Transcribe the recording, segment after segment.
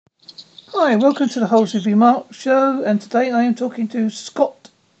Hi, welcome to the Halsey V Mark show, and today I am talking to Scott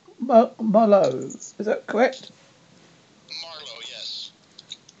Marlowe. Is that correct? Marlowe, yes.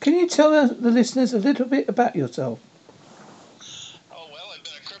 Can you tell the listeners a little bit about yourself? Oh, well, I've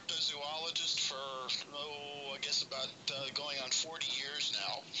been a cryptozoologist for, I guess about going on 40 years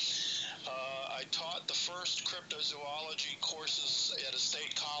now. I taught the first cryptozoology courses at a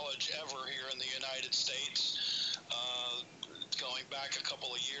state college ever here in the United States. Going back a couple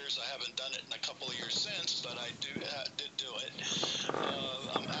of years, I haven't done it in a couple of years since, but I did do it.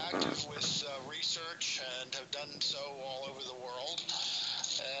 I'm active with research and have done so all over the world.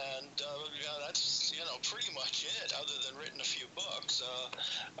 And yeah, that's pretty much it. Other than written a few books,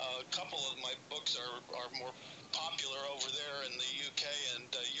 a couple of my books are more popular over there in the UK and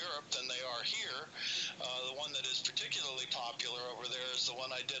Europe than they are here. The one that is particularly popular over there is the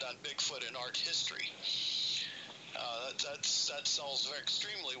one I did on Bigfoot and art history. That sells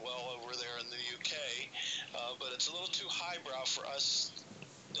extremely well over there in the UK, but it's a little too highbrow for us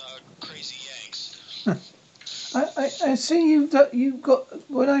crazy Yanks. I see you've got.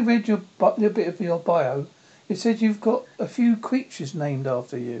 When I read your little bit of your bio, it said you've got a few creatures named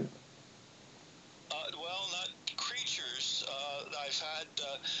after you. Well, not creatures. I've had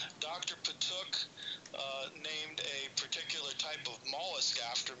Dr. Patuk named a particular type of mollusk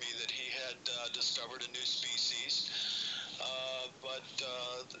after me that he had discovered a new species. But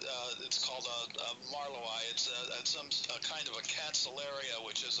it's called a marlowii. It's some kind of a cancelaria,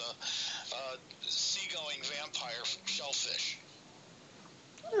 which is a seagoing vampire shellfish.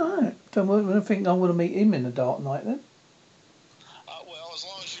 All right. Don't think I want to meet him in the dark night then. Well, as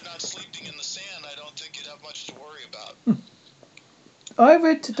long as you're not sleeping in the sand, I don't think you'd have much to worry about. I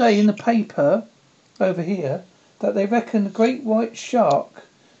read today in the paper over here that they reckon the great white shark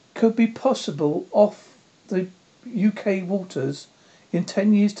could be possible off the UK waters in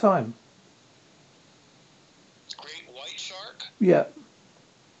 10 years' time. Great white shark? Yeah,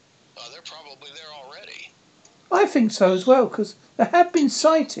 They're probably there already. I think so as well, because there have been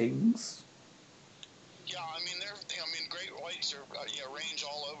sightings. Yeah, great whites are range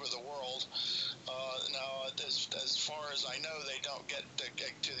all over the world. Now, as far as I know, they don't get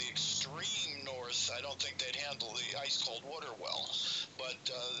to the extreme north. I don't think they'd handle the ice cold water well. But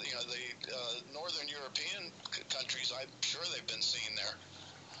the northern European countries, I'm sure they've been seen there.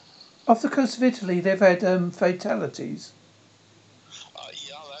 Off the coast of Italy, they've had fatalities.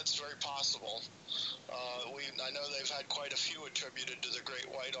 Yeah, that's very possible. I know they've had quite a few attributed to the great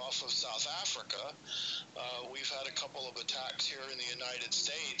white off of South Africa. We've had a couple of attacks here in the United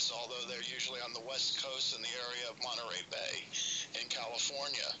States, although they're usually on the west coast in the area of Monterey Bay in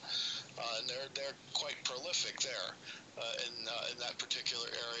California, and they're quite prolific there in that particular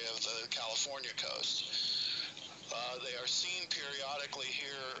area of the California coast. They are seen periodically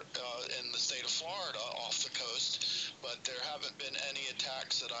here in the state of Florida off the coast, but there haven't been any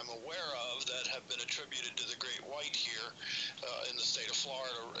attacks that I'm aware of that have been attributed to the great white here in the state of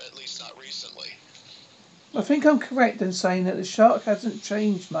Florida, at least not recently. I think I'm correct in saying that the shark hasn't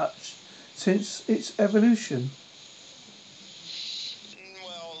changed much since its evolution.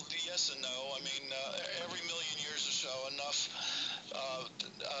 Well, yes and no. Every million years or so, uh,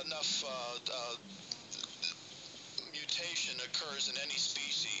 enough mutation occurs in any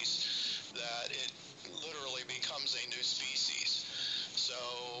species that it literally becomes a new species. So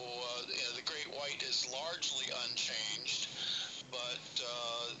the great white is largely unchanged, but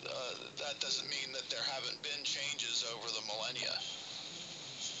that doesn't mean that there haven't been changes over the millennia.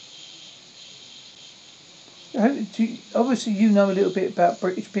 Obviously, you know a little bit about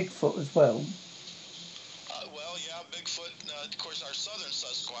British Bigfoot as well. Well, yeah, Bigfoot, of course, our southern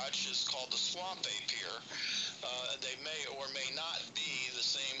Sasquatch is called the swamp ape here. They may or may not be the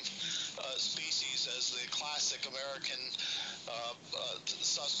same species as the classic American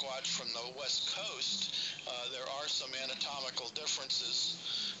Sasquatch from the west coast. There are some anatomical differences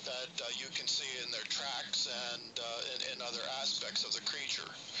that you can see in their tracks and in other aspects of the creature.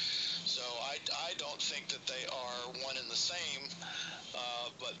 So I don't think that they are one and the same,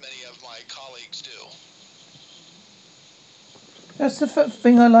 but many of my colleagues do. That's the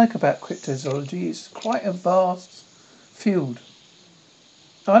thing I like about cryptozoology. It's quite a vast field.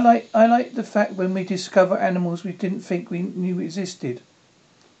 I like the fact when we discover animals we didn't think we knew existed.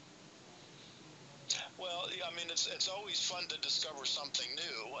 Well, yeah, it's it's always fun to discover something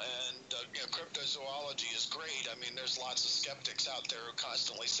new, and cryptozoology is great. I mean, there's lots of skeptics out there who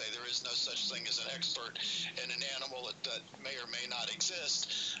constantly say there is no such thing as an expert in an animal that may or may not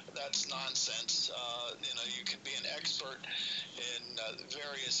exist. That's nonsense. You can be an expert in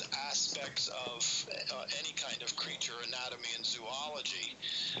various aspects of any kind of creature anatomy and zoology,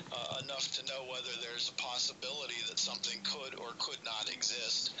 enough to know whether there's a possibility that something could or could not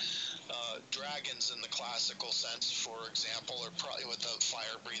exist. Dragons, in the classical sense, for example, or probably with the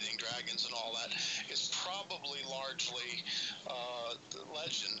fire-breathing dragons and all that, is probably largely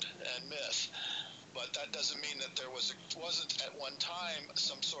legend and myth. But that doesn't mean that there wasn't at one time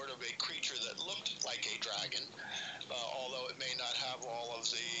some sort of a creature that looked like a dragon, although it may not have all of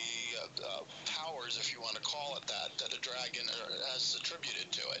the powers, if you want to call it that a dragon has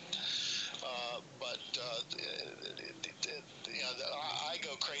attributed to it. I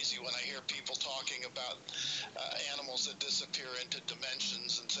go crazy when I hear people talking about animals that disappear into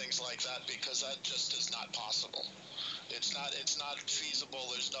dimensions and things like that, because that just is not possible. It's not feasible.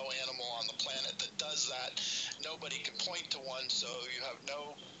 There's no animal on the planet that does that. Nobody can point to one, so you have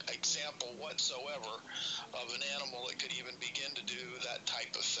no example whatsoever of an animal that could even begin to do that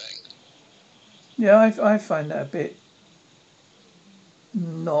type of thing. Yeah, I find that a bit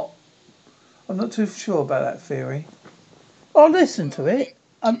not. I'm not too sure about that theory. I'll listen to it.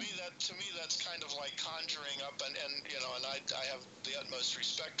 To me, that's kind of like conjuring up, and I have the utmost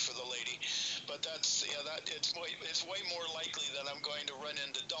respect for the lady, but it's way more likely that I'm going to run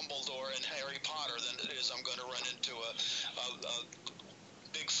into Dumbledore and Harry Potter than it is I'm going to run into a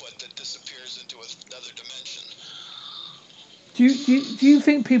Bigfoot that disappears into another dimension. Do you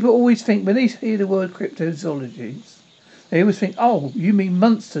think people always think when they hear the word cryptozoology, they always think, oh, you mean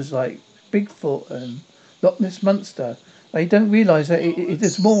monsters like Bigfoot and Loch Ness Monster? They don't realise that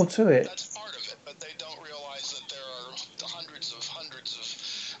there's more to it. That's part of it, but they don't realize that there are hundreds of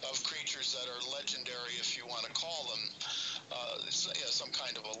creatures that are legendary, if you want to call them, some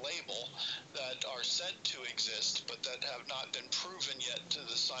kind of a label, that are said to exist, but that have not been proven yet to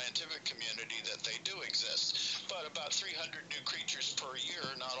the scientific community that they do exist. But about 300 new creatures per year,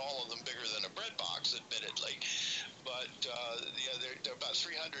 not all of them bigger than a bread box, admittedly. But there are about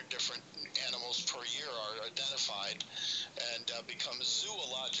 300 different animals per year are identified and become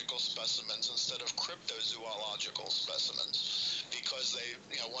zoological specimens instead of cryptozoological specimens, because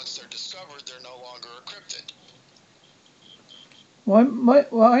once they're discovered, they're no longer a cryptid.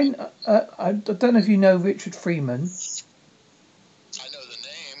 I don't know if you know Richard Freeman. I know the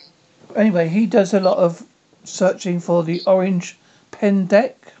name. Anyway, he does a lot of searching for the orange pen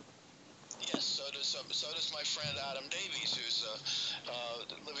deck. Yes, so does my friend Adam Davies, who's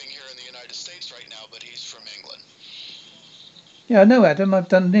living here in the United States right now, but he's from England. Yeah, I know Adam. I've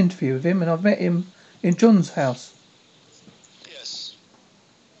done an interview with him, and I've met him in John's house. Yes.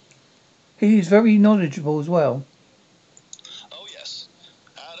 He's very knowledgeable as well. Oh, yes.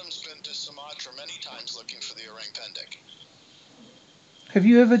 Adam's been to Sumatra many times looking for the orang pendek. Have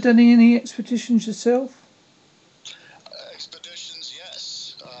you ever done any expeditions yourself? Expeditions,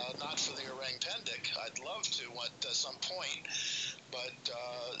 yes. Not for the orang pendek. I'd love to at some point. But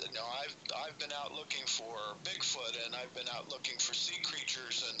I've been out looking for Bigfoot, and I've been out looking for sea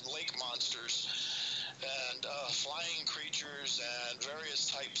creatures and lake monsters, and flying creatures, and various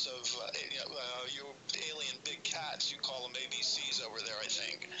types of you alien big cats. You call them ABCs over there, I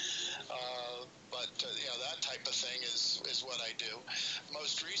think. That type of thing is what I do.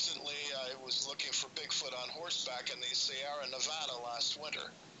 Most recently, I was looking for Bigfoot on horseback in the Sierra Nevada last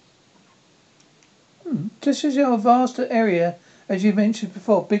winter. Just as a vast area, as you mentioned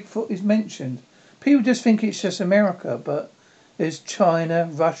before, Bigfoot is mentioned. People just think it's just America, but there's China,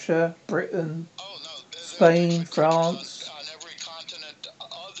 Russia, Britain, Spain, France. On every continent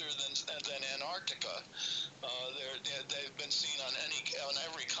other than Antarctica. They've been seen on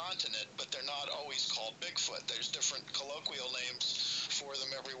every continent, but they're not always called Bigfoot. There's different colloquial names for them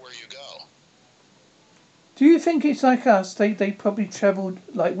everywhere you go. Do you think it's like us? They probably travelled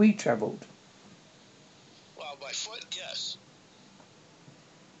like we travelled. Well, by foot, yes.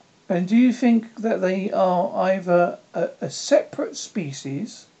 And do you think that they are either a separate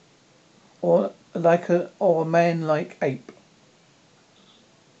species, or a man-like ape?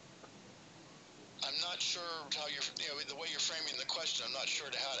 I'm not sure how the way you're framing the question. I'm not sure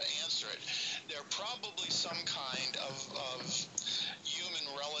how to answer it. They're probably some kind of human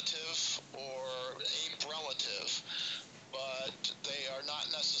relative or ape relative, but they are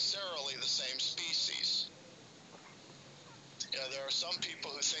not necessarily the same species. There are some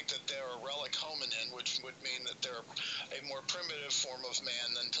people who think that they're a relic hominin, which would mean that they're a more primitive form of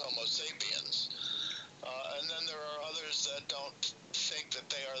man than Homo sapiens. and then there are others that don't think that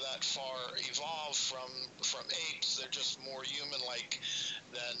they are that far evolved from apes. They're just more human-like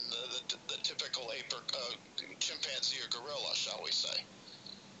than the typical ape or chimpanzee or gorilla, shall we say?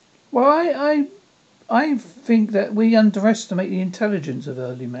 Well, I think that we underestimate the intelligence of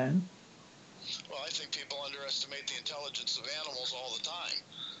early man. Well, I think people underestimate the intelligence of animals all the time.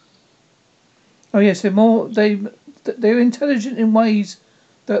 Oh yes, they're intelligent in ways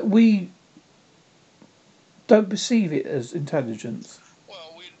that we don't perceive it as intelligence.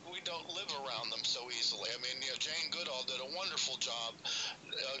 Well, we don't live around them so easily. I mean, Jane Goodall did a wonderful job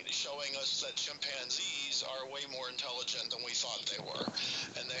showing us that chimpanzees are way more intelligent than we thought they were,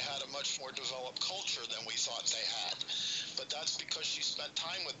 and they had a much more developed culture than we thought they had. But that's because she spent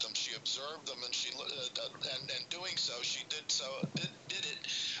time with them. She observed them, and and doing so, she did it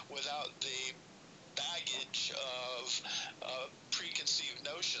without the baggage of preconceived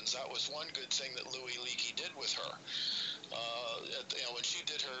notions. That was one good thing that Louis Leakey did with her. When she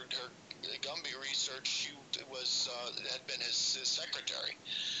did her Gumby research, she had been his secretary,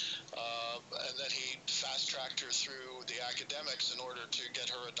 and then he fast tracked her through the academics in order to get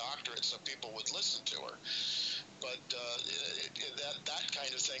her a doctorate, so people would listen to her. But that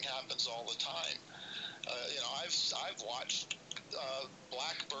kind of thing happens all the time. I've watched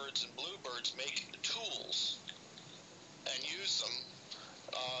blackbirds and bluebirds make tools and use them.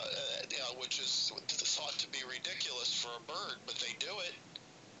 Which is thought to be ridiculous for a bird, but they do it.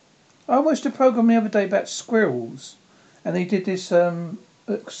 I watched a program the other day about squirrels, and they did this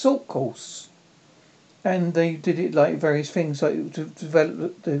salt course, and they did it like various things like to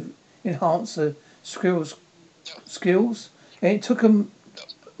develop to enhance the squirrels' skills, and it took them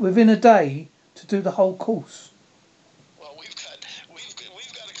within a day to do the whole course. Well, we've got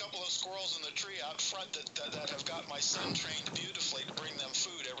a couple of squirrels in the tree out front that have got my son trained beautifully to bring them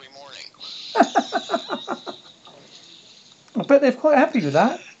food every morning. I bet they're quite happy with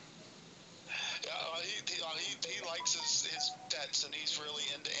that. He likes his pets, and he's really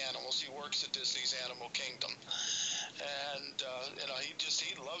into animals. He works at Disney's Animal Kingdom, and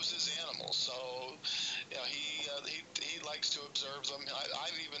he loves his animals. So he likes to observe them.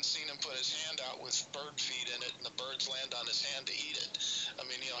 I've even seen him put his hand out with bird feed in it, and the birds land on his hand to eat it. I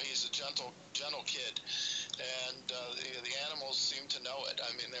mean, he's a gentle kid, and the animals seem to know it.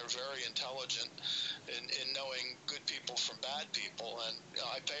 I mean, they're very intelligent in knowing good people from bad people, and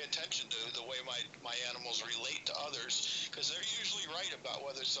I pay attention to the way my animals relate to others, because they're usually right about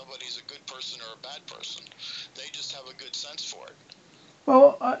whether somebody's a good person or a bad person. They just have a good sense for it.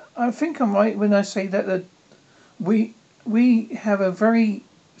 Well, I think I'm right when I say that we we have a very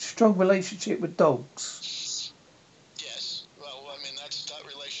strong relationship with dogs. Yes. Well, I mean, that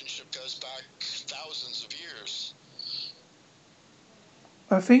relationship goes back thousands of years.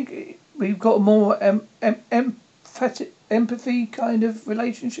 I think we've got a more empathy kind of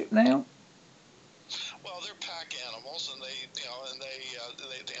relationship now. Well, they're pack animals, and they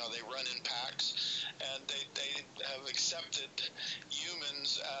run in packs, and they have accepted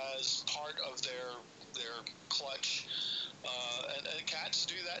humans as part of their clutch, and cats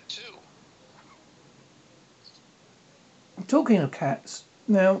do that too. Talking of cats,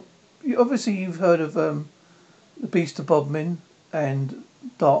 now obviously you've heard of the Beast of Bodmin and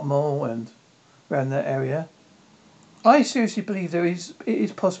Dartmoor and around that area. I seriously believe it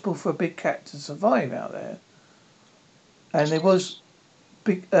is possible for a big cat to survive out there. And there was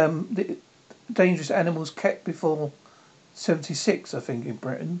big dangerous animals kept before 76, I think, in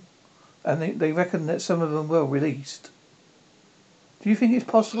Britain, and they reckon that some of them were released. Do you think it's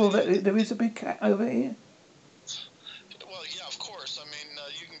possible that there is a big cat over here? Well, yeah, of course. I mean,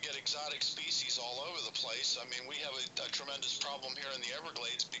 you can get exotic species all over the place. I mean, we have a tremendous problem here in the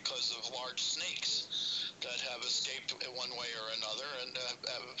Everglades because of large snakes that have escaped one way or another and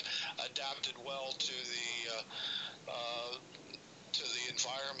have adapted well to the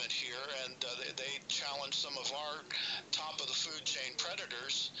environment here, and they challenge some of our top of the food chain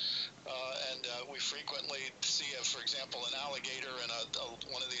predators. And we frequently see, for example, an alligator and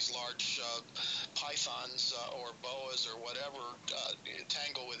one of these large pythons or boas or whatever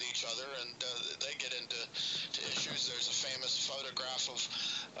tangle with each other, and they get into issues. There's a famous photograph of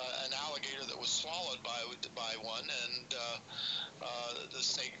an alligator that was swallowed by one, and the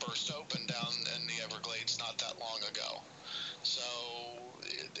snake burst open down in the Everglades not that long ago. So,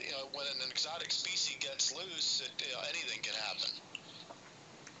 when an exotic species gets loose, anything can happen.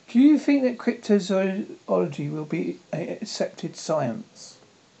 Do you think that cryptozoology will be an accepted science?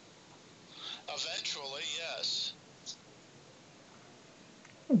 Eventually, yes.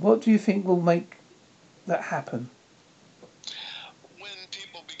 What do you think will make that happen? When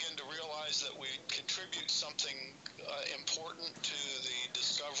people begin to realize that we contribute something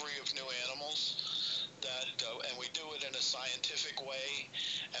discovery of new animals, and we do it in a scientific way,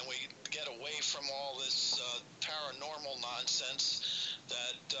 and we get away from all this paranormal nonsense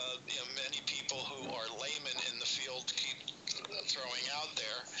that many people who are laymen in the field keep throwing out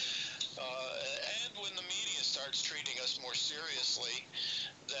there. And when the media starts treating us more seriously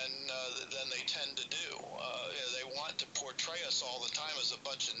than they tend to do, they want to portray us all the time as a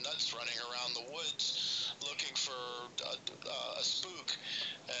bunch of nuts running around the woods looking for a spook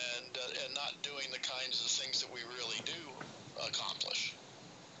and not doing the kinds of things that we really do accomplish.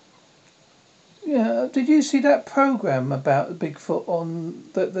 Yeah, did you see that program about Bigfoot on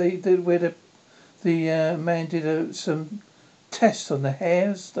that they did where the man did some tests on the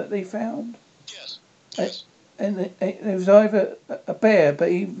hairs that they found? Yes. Yes. And it was either a bear, but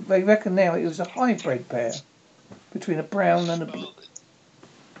they reckon now it was a hybrid bear between a brown and a blue.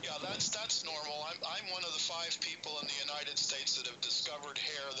 Yeah, that's normal. I'm one of the 5 people in the United States that have discovered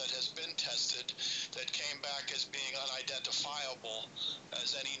hair that has been tested that came back as being unidentifiable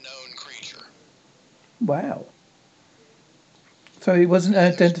as any known creature. Wow. So he wasn't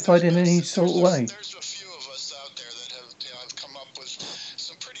identified in any sort of way. There's a few of us out there that have come up with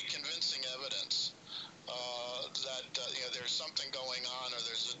some pretty convincing evidence that there's something going on, or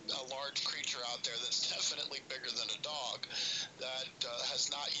there's a large creature out there that's definitely bigger than a dog that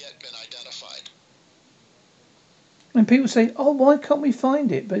has not yet been identified. And people say, "Oh, why can't we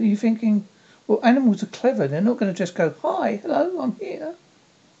find it?" But you're thinking, well, animals are clever. They're not going to just go, "Hi, hello, I'm here."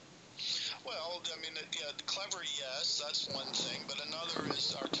 Well, I mean, clever, yes, that's one thing. But another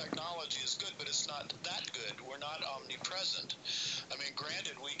is our technology is good, but it's not that good. We're not omnipresent. I mean,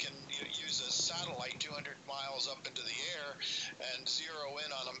 granted, we can use a satellite 200 miles up into the air and zero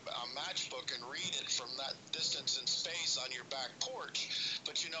in on a matchbook and read it from that distance in space on your back porch.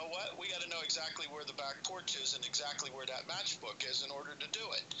 But you know what? We got to know exactly where the back porch is and exactly where that matchbook is in order to do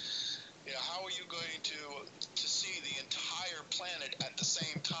it. How are you going to see the entire planet at the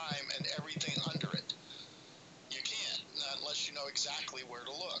same time and everything under it? You can't, unless you know exactly where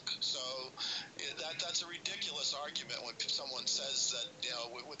to look. So that's a ridiculous argument when someone says that,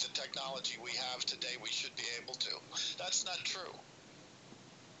 with the technology we have today, we should be able to. That's not true.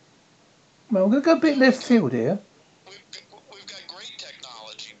 Well, we're going to go a bit left field here. We've got great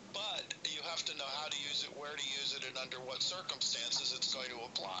technology, but you have to know how to use it, where to use it, and under what circumstances it's going to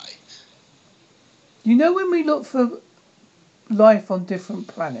apply. When we look for life on different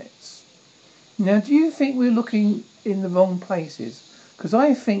planets, now, do you think we're looking in the wrong places? Because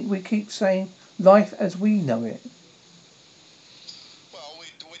I think we keep saying life as we know it. Well,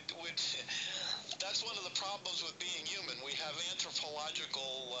 that's one of the problems with being human. We have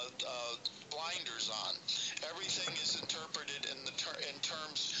anthropological blinders on. Everything is interpreted in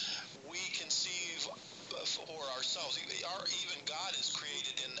terms we conceive for ourselves. Even God is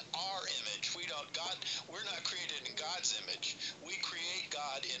created in our image. We're not created in God's image. We create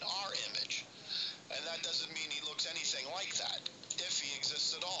God in our image. And that doesn't mean he looks anything like that, if he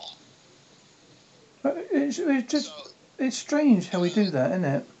exists at all. It's strange how we do that, isn't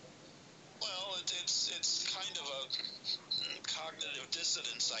it? Well, it's kind of a cognitive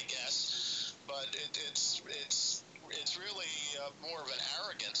dissonance, I guess, but it's really more of an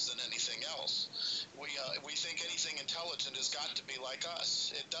arrogance than anything else. We think anything intelligent has got to be like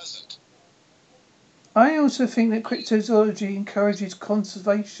us. It doesn't. I also think that cryptozoology encourages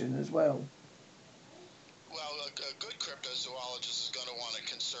conservation as well. Well, a good cryptozoologist is going to want to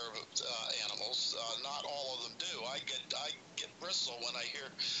conserve animals. Not all of them do. I get bristle when I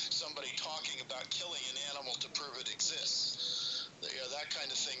hear somebody talking about killing an animal to prove it exists. That kind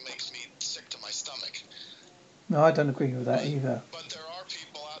of thing makes me sick to my stomach. No, I don't agree with that either. But there are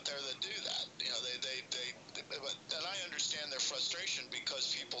people out there that do that. And I understand their frustration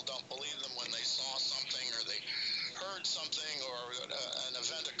because people don't believe them when they saw something or they heard something or an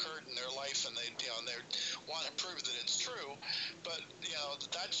event occurred in their life and they want to prove that it's true. But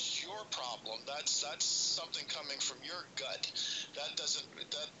that's your problem. That's something coming from your gut.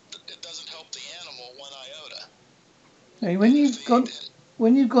 It doesn't help the animal one iota. Hey, when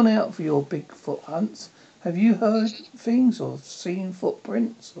you've gone out for your Bigfoot hunts, have you heard things or seen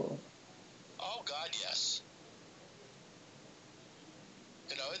footprints or? Oh God, yes.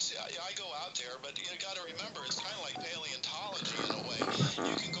 I go out there, but you got to remember, it's kind of like paleontology in a way.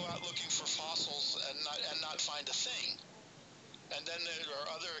 You can go out looking for fossils and not find a thing. And then there are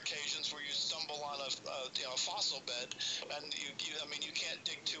other occasions where you stumble on a fossil bed, and you can't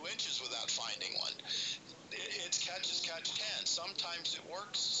dig 2 inches without finding one. It's catch as catch can. Sometimes it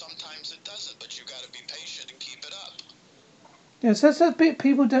works, sometimes it doesn't. But you got to be patient and keep it up. Yes, that's a bit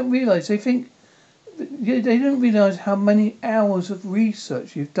people don't realise. They think they don't realise how many hours of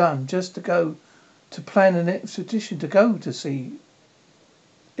research you've done just to go to plan an expedition to go to see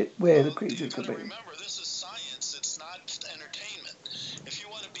where the Well, creature you got could to be. remember, this is science. It's not entertainment. If you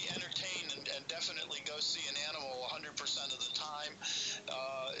want to be entertained and definitely go see an animal 100% of the time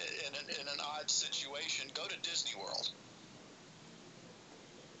in an odd situation, go to Disney World.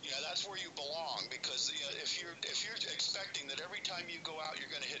 Yeah, that's where you belong, because if you're expecting that every time you go out you're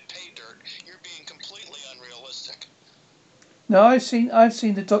going to hit pay dirt, you're being completely unrealistic. No, I've seen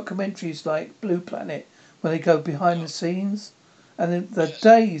the documentaries like Blue Planet where they go behind the Yeah. scenes, and the Yes.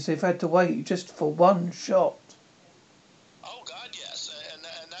 days they've had to wait just for one shot. Oh God, yes, and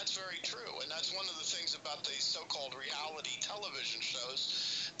that's very true, and that's one of the things about these so-called reality television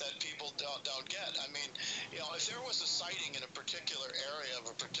shows that people don't get. I mean, if there was a sighting in a particular area of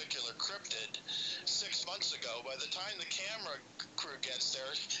a particular cryptid 6 months ago, by the time the camera crew gets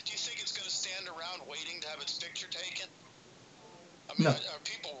there, do you think it's going to stand around waiting to have its picture taken? I mean, No, are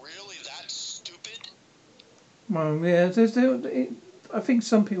people really that stupid? well, yeah, I think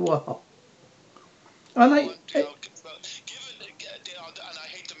some people are. I Well, like. and given, and I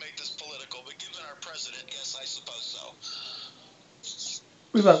hate to make this political, but given our president, yes, I suppose so.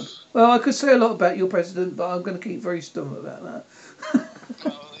 We won't. Well, I could say a lot about your president, but I'm going to keep very stum about that.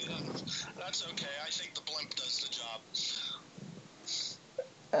 Well, that's okay. I think the blimp does the job.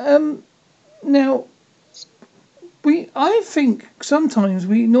 Now, I think sometimes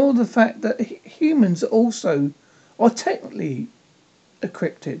we ignore the fact that humans also are technically a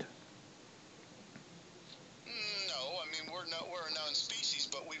cryptid. No, I mean we're a known species,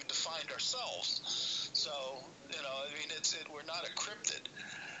 but we've defined ourselves. So I mean we're not a cryptid.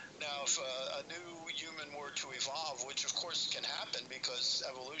 Now, if a new human were to evolve, which of course can happen because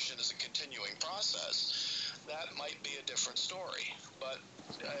evolution is a continuing process, that might be a different story. But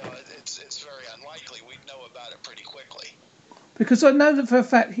it's very unlikely. We'd know about it pretty quickly. Because I know that for a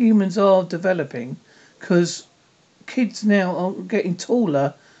fact humans are developing, because kids now are getting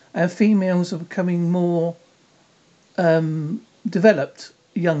taller and females are becoming more developed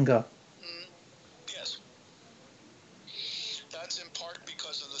younger. Mm, yes, that's in part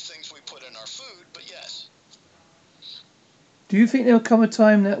because of the things we put in our food. But yes. Do you think there'll come a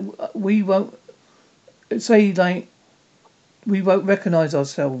time that we won't say like we won't recognise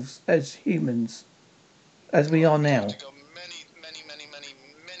ourselves as humans as we Well, are we'd have now? to go many, many, many, many,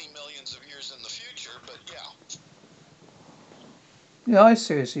 many millions of years in the future. But yeah. Yeah, I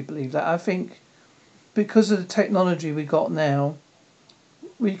seriously believe that. I think because of the technology we got now,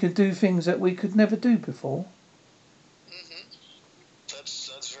 we could do things that we could never do before. Hmm.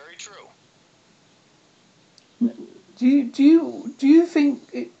 That's very true. Do you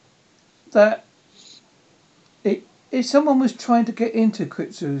think that if someone was trying to get into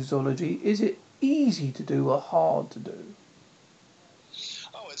cryptozoology, is it easy to do or hard to do?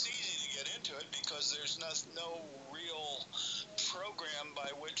 Oh, it's easy to get into it because there's no real program by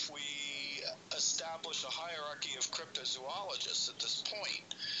which we establish a hierarchy of cryptozoologists at this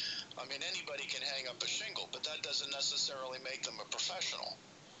point. I mean, anybody can hang up a shingle, but that doesn't necessarily make them a professional.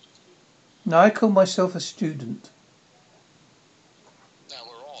 Now, I call myself a student. Now,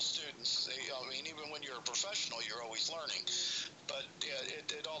 we're all students. I mean, even when you're a professional, you're always learning. But yeah,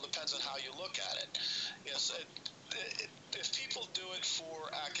 it all depends on how you look at it. Yes, if people do it for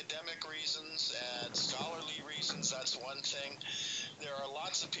academic reasons and scholarly reasons, that's one thing. There are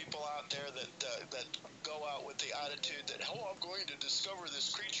lots of people out there that go out with the attitude that, oh, I'm going to discover this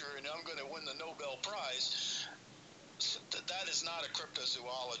creature and I'm going to win the Nobel Prize. That is not a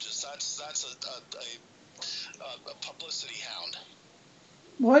cryptozoologist. That's a publicity hound.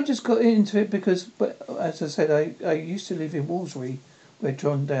 Well, I just got into it because, but as I said, I used to live in Wolseley, where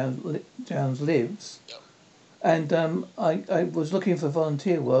Downs lives, Yep. and I was looking for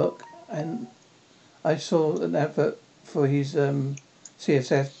volunteer work, and I saw an advert for his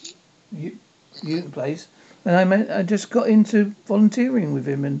CSF Hmm. unit place, and I just got into volunteering with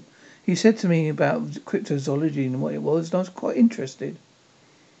him, and he said to me about cryptozoology and what it was, and I was quite interested.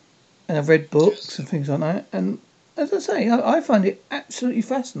 And I've read books Yes. and things like that, and as I say, I find it absolutely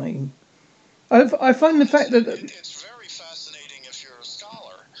fascinating. I find Well, the fact that it's very fascinating if you're a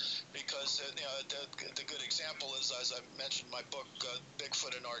scholar, because the good example is, as I mentioned in my book,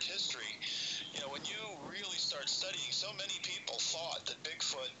 Bigfoot and Art History. When you really start studying, so many people thought that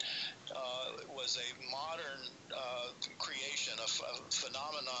Bigfoot was a modern creation, a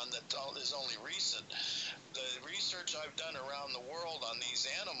phenomenon that is only recent. The research I've done around the world on these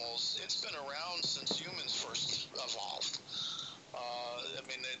animals, it's been around since humans first evolved. I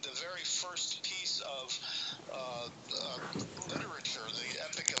mean, the very first piece of literature, the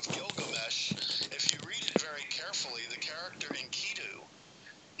Epic of Gilgamesh, if you read it very carefully, the character Enkidu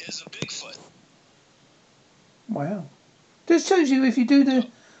is a Bigfoot. Wow. This shows you if you do the.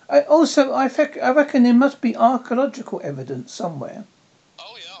 I reckon there must be archaeological evidence somewhere.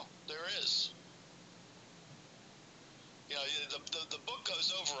 Oh yeah, there is. You know, the book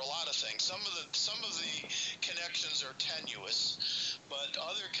goes over a lot of things. Some of the connections are tenuous, but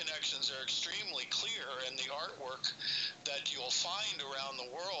other connections are extremely clear, and the artwork that you'll find around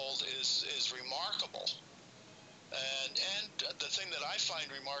the world is remarkable. And the thing that I find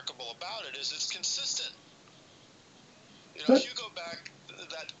remarkable about it is it's consistent. You know, if you go back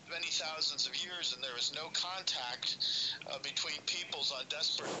that many thousands of years and there is no contact between peoples on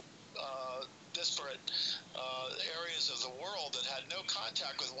disparate areas of the world that had no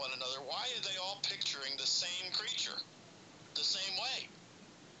contact with one another, why are they all picturing the same creature, the same way?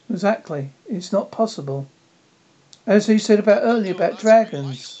 Exactly. It's not possible. As you said about earlier about Not very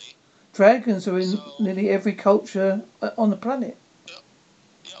dragons. likely. Dragons are in nearly every culture on the planet.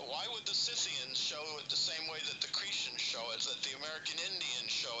 Yeah, why would the Scythians show it the same way that the Cretans show it, that the American Indians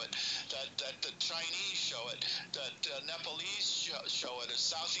show it, that the Chinese show it, that Nepalese show it,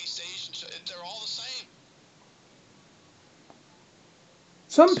 Southeast Asians show it? They're all the same.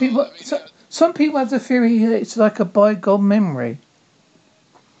 Some people have the theory that it's like a bygone memory.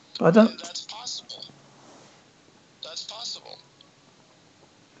 That's possible. That's possible.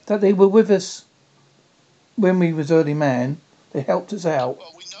 That they were with us when we was early man. They helped us out.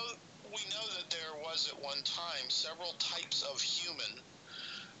 Well, we know that there was at one time several types of human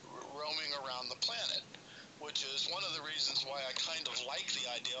roaming around the planet, which is one of the reasons why I kind of like the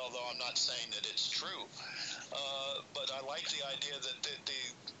idea, although I'm not saying that it's true. But I like the idea that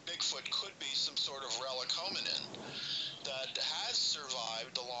the Bigfoot could be some sort of relic hominin that has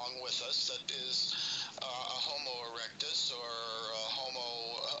survived along with us, that is a Homo erectus or a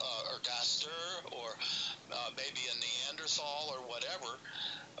Homo ergaster or maybe a Neanderthal or whatever,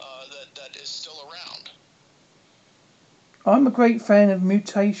 that is still around. I'm a great fan of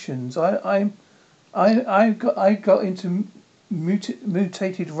mutations. I got into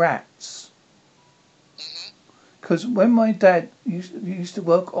mutated rats. Because when my dad used to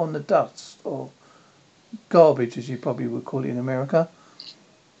work on the dust or garbage, as you probably would call it in America,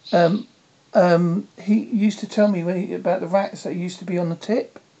 he used to tell me about the rats that used to be on the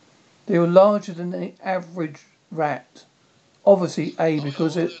tip. They were larger than the average rat. Obviously,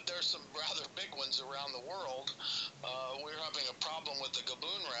 because there's some rather big ones around the world. We're having a problem with the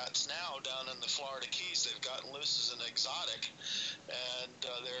gaboon rats now down in the Florida Keys. They've gotten loose as an exotic, and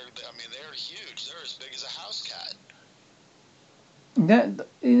they're huge. They're as big as a house cat.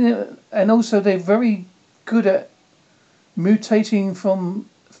 And also they're very good at mutating from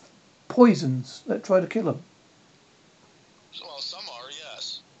poisons that try to kill them. Well, some are,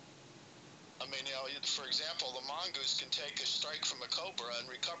 yes. I mean, you know, for example, the mongoose can take a strike from a cobra and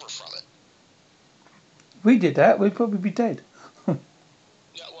recover from it. If we did that, we'd probably be dead. Yeah,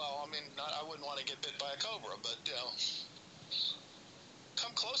 well, I mean, I wouldn't want to get bit by a cobra, but, you know,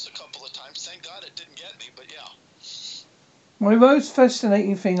 come close a couple of times. Thank God it didn't get me, but yeah. Well, the most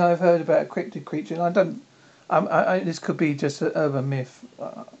fascinating thing I've heard about a cryptid creature, and this could be just an urban myth,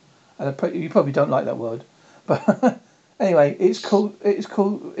 and you probably don't like that word, but anyway, it's called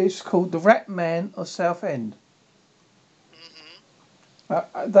the Rat Man of Southend.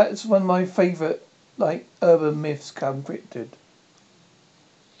 That's one of my favourite urban myths come cryptid.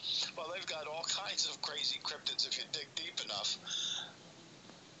 Well, they've got all kinds of crazy cryptids if you dig deep enough.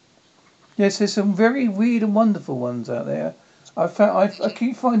 Yes, there's some very weird and wonderful ones out there. I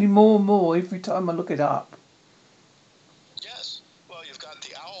keep finding more and more every time I look it up. Yes. Well, you've got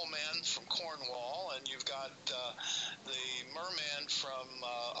the Owl Man from Cornwall, and you've got the Merman from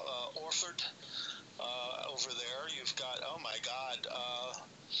Orford over there. You've got, oh my God,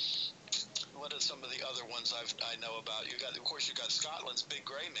 what are some of the other ones I know about? Of course, you've got Scotland's Big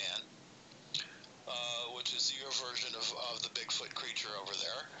Grey Man, which is your version of the Bigfoot creature over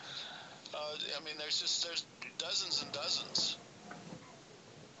there. I mean, there's dozens and dozens.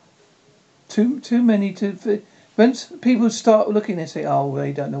 Too many to. When people start looking, they say, "Oh,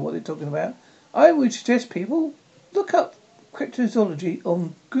 they don't know what they're talking about." I would suggest people look up cryptozoology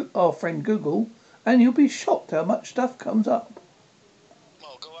on our friend Google, and you'll be shocked how much stuff comes up.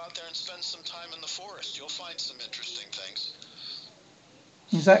 Well, go out there and spend some time in the forest. You'll find some interesting things.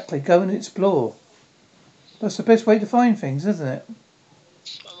 Exactly. Go and explore. That's the best way to find things, isn't it?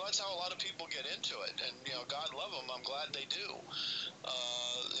 Well, that's how a lot of people get into it, and you know, God love them. I'm glad they do.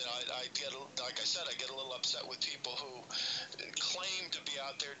 You know, I like I said, I get a little upset with people who claim to be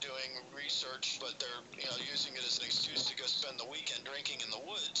out there doing research, but they're using it as an excuse to go spend the weekend drinking in the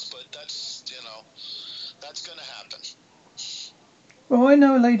woods. But that's that's going to happen. Well, I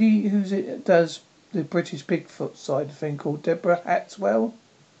know a lady does the British Bigfoot side of thing called Deborah Hatswell,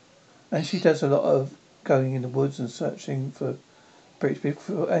 and she does a lot of going in the woods and searching for British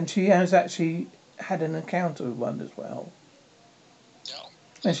Bigfoot, and she has actually had an encounter with one as well. Yeah.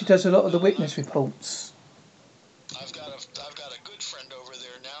 And she does a lot of the witness reports. I've got a good friend over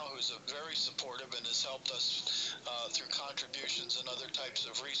there now who's very supportive and has helped us through contributions and other types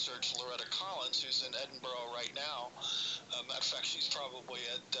of research. Loretta Collins, who's in Edinburgh right now. Matter of fact, she's probably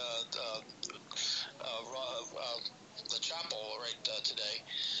at the chapel today.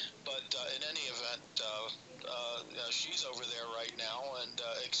 But in any event, she's over there right now and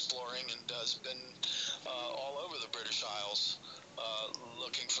exploring, and has been all over the British Isles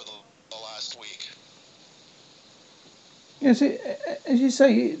looking for the last week. Yes, as you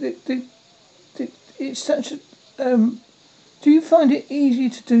say, it's such a. Do you find it easy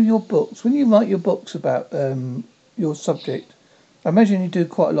to do your books when you write your books about your subject? I imagine you do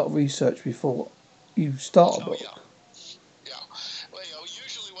quite a lot of research before you start a book. Yeah. Well,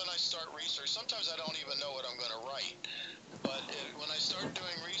 usually when I start research, sometimes I don't even know what I'm going to write. But when I start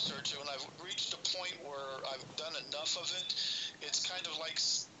doing research, when I've reached a point where I've done enough of it, it's kind of like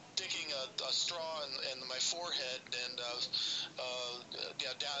sticking a straw in my forehead and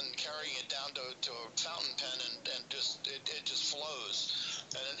down, carrying it down to a fountain pen, and just it just flows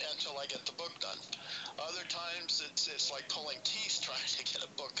until I get the book done. Other times it's like pulling teeth trying to get a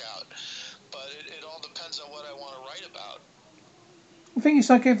book out, but it all depends on what I want to write about. I think it's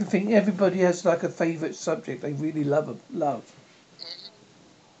like everything. Everybody has like a favourite subject they really love. Mm-hmm.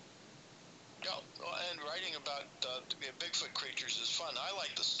 Yeah, and writing about Bigfoot creatures is fun. I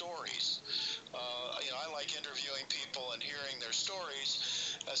like the stories. I like interviewing people and hearing their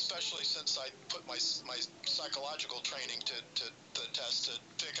stories, especially since I put my psychological training to the test to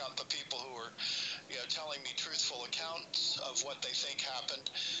pick out the people who are telling me truthful accounts of what they think happened,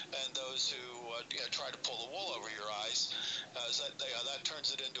 and those who try to pull the wool over your eyes. That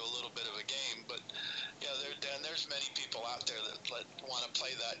turns it into a little bit of a game, but there's many people out there that want to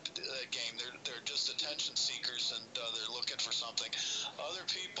play that game. They're just attention seekers, and they're looking for something. Other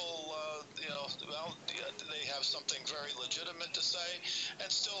people, they have something very legitimate to say, and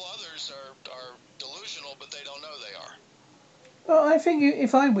still others are delusional, but they don't know they are. Well, I think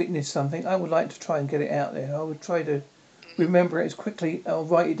if I witnessed something, I would like to try and get it out there. I would try to remember it as quickly, or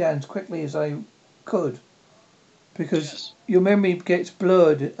write it down as quickly as I could, because your memory gets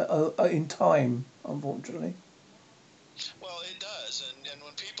blurred in time, unfortunately. Well, it does, and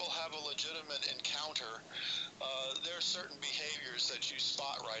when people have a legitimate encounter, there are certain behaviors that you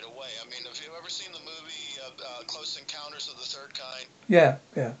spot right away. I mean, have you ever seen the movie Close Encounters of the Third Kind? Yeah.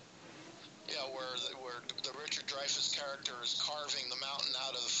 Yeah, where the Richard Dreyfuss character is carving the mountain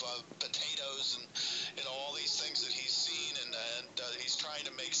out of potatoes and all these things that he's seen, and he's trying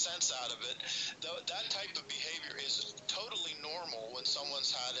to make sense out of it. That type of behavior is totally normal when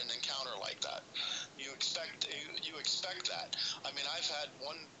someone's had an encounter like that. You expect that. I mean, I've had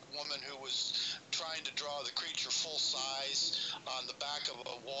one woman who was trying to draw the creature full size on the back of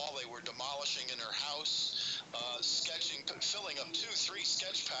a wall they were demolishing in her house, sketching, filling up 2-3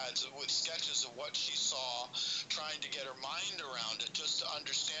 sketch pads with sketches of what she saw, trying to get her mind around it just to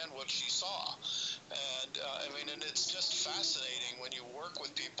understand what she saw. And and it's just fascinating when you work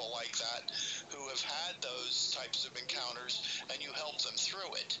with people like that who have had those types of encounters and you help them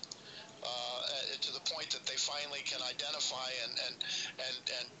through it. To the point that they finally can identify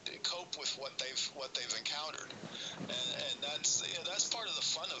and cope with what they've encountered, and that's part of the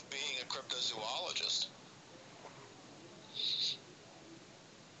fun of being a cryptozoologist.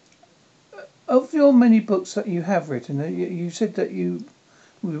 Of your many books that you have written, you said that you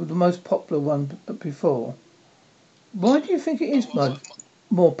were the most popular one before. Why do you think it is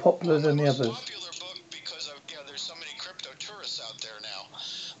more popular than the others? Popular book because there's so many crypto tourists out there now.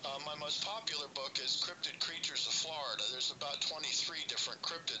 My most popular book is Cryptid Creatures of Florida. There's about 23 different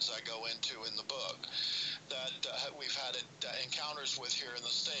cryptids I go into in the book that we've had encounters with here in the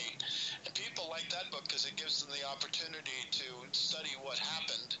state. And people like that book because it gives them the opportunity to study what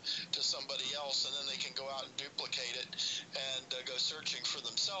happened to somebody else, and then they can go out and duplicate it and go searching for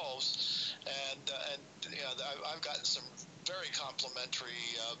themselves. And I've gotten some very complimentary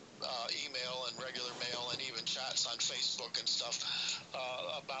email and regular mail and even chats on Facebook and stuff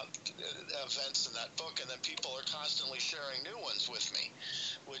about events in that book, and then people are constantly sharing new ones with me,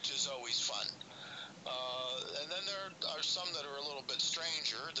 which is always fun. And then there are some that are a little bit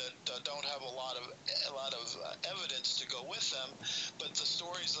stranger that don't have a lot of evidence to go with them, but the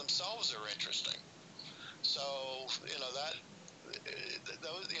stories themselves are interesting. So that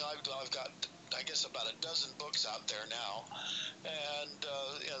those I've got, I guess, about a dozen books out there now, and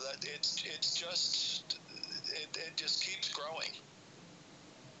that it's just it just keeps growing.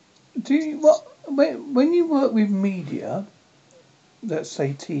 Do you when you work with media, let's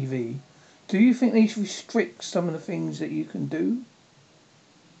say TV, do you think they should restrict some of the things that you can do?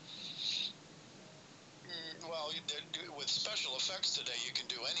 Well, with special effects today, you can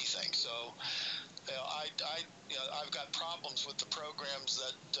do anything. So I've got problems with the programs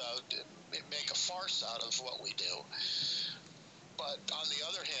that make a farce out of what we do. But on the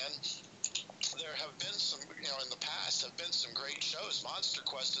other hand, there have been some, in the past, have been some great shows. Monster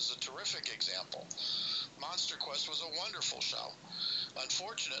Quest is a terrific example. Monster Quest was a wonderful show.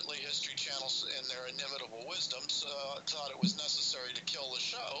 Unfortunately, History Channel, in their inimitable wisdom, thought it was necessary to kill the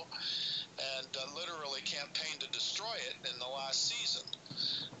show and literally campaigned to destroy it in the last season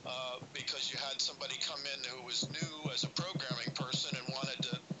because you had somebody come in who was new as a programming person and wanted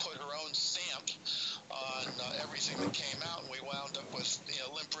to put her own stamp on everything that came out, and we wound up with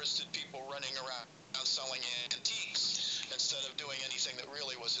limp-wristed people running around selling antiques instead of doing anything that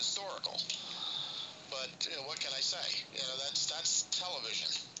really was historical. But what can I say? That's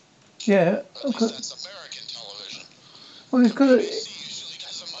television. Yeah. At least that's American television. Well, it's The good. BBC usually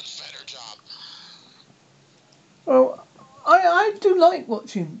does a much better job. Well, I do like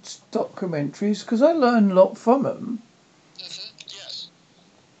watching documentaries because I learn a lot from them. Yes.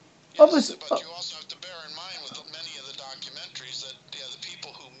 Obviously, But you also have to bear in mind with many of the documentaries that the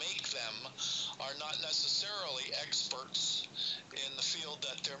people who make them are not necessarily experts in the field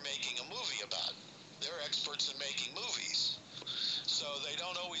that they're making a movie about. They're experts in making movies, so they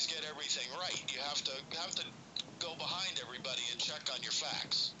don't always get everything right. You have to go behind everybody and check on your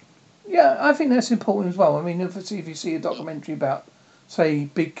facts. yeah, I think that's important as well. I mean, if you see a documentary about, say,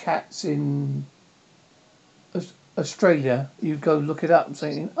 big cats in Australia, you go look it up and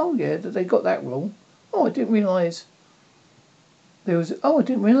saying, "Oh yeah, they got that wrong. Oh, I didn't realise there was. Oh, I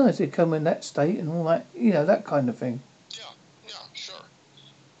didn't realise they'd come in that state and all that. That kind of thing." Yeah, sure.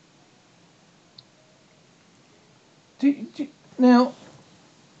 Now,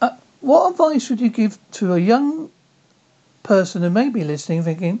 what advice would you give to a young person who may be listening,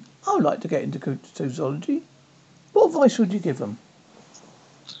 thinking, "I'd like to get into cryptozoology"? What advice would you give them?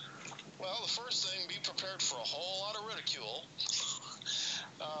 Well, the first thing, be prepared for a whole lot of ridicule.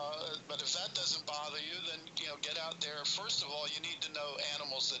 But if that doesn't bother you, then get out there. First of all, you need to know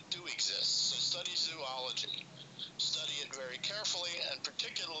animals that do exist. So study zoology. Study it very carefully, and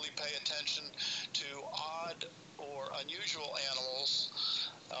particularly pay attention to odd or unusual animals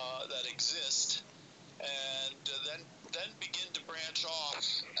that exist, and then begin to branch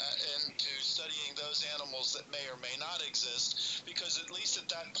off into studying those animals that may or may not exist, because at least at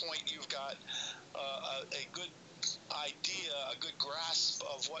that point you've got a good idea, a good grasp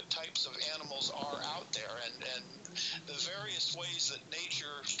of what types of animals are out there, and the various ways that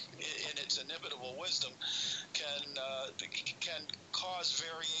nature, in its inimitable wisdom, can cause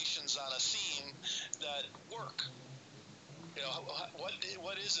variations on a theme that work.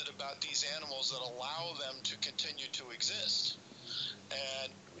 What is it about these animals that allow them to continue to exist?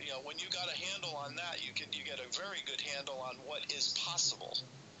 And when you got a handle on that, you get a very good handle on what is possible.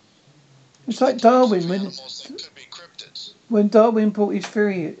 It's like Darwin when Darwin brought his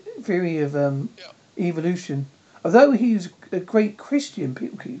theory of evolution. Although he was a great Christian,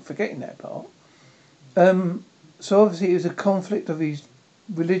 people keep forgetting that part. So obviously it was a conflict of his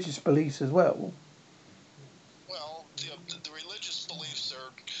religious beliefs as well. Well, the religious beliefs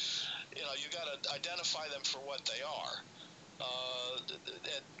are, you got to identify them for what they are.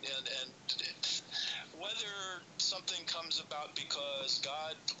 And whether something comes about because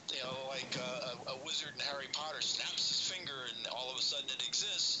God, like a wizard in Harry Potter snaps his finger and all of a sudden it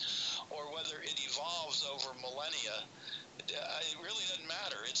exists, or whether it evolves over millennia, it really doesn't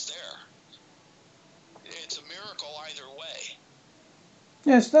matter. It's there. It's a miracle either way.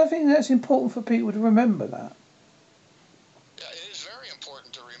 Yes, I think that's important for people to remember that. Yeah, it is very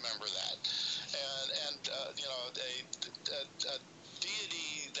important to remember that, and a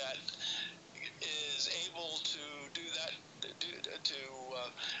deity that is able to do that, to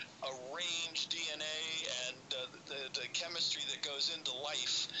arrange DNA and the chemistry that goes into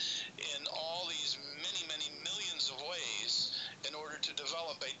life in all these many, many millions of ways in order to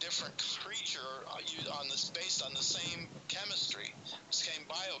develop a different creature based on the same chemistry, same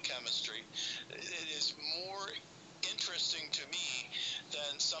biochemistry. It is more interesting to me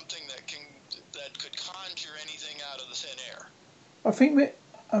than something that can that could conjure anything out of the thin air. I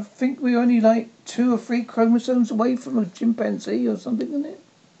think we're only like 2 or 3 chromosomes away from a chimpanzee or something, isn't it?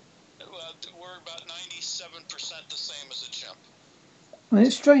 We're about 97% the same as a chimp. And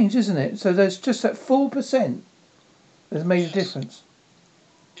it's strange, isn't it? So there's just that 4% that's made a difference.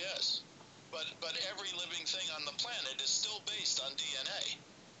 Yes. But every living thing on the planet is still based on DNA.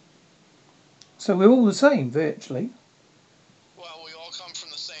 So we're all the same, virtually. Well, we all come from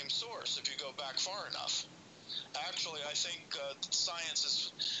the same source if you go back far enough. Actually, I think science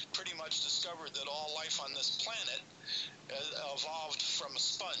has pretty much discovered that all life on this planet evolved from a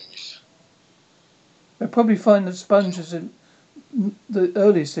sponge. They'll probably find that sponges are the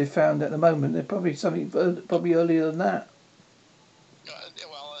earliest they've found at the moment. They're probably something probably earlier than that.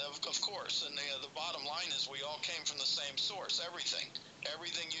 Well, of course. And the bottom line is we all came from the same source. Everything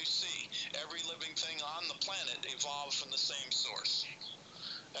you see, every living thing on the planet evolved from the same source.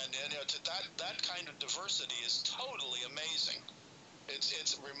 And that kind of diversity is totally amazing.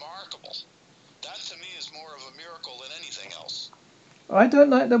 It's remarkable. That to me is more of a miracle than anything else. I don't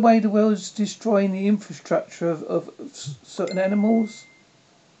like the way the world is destroying the infrastructure of certain animals.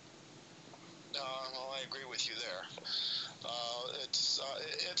 Well, I agree with you there. It's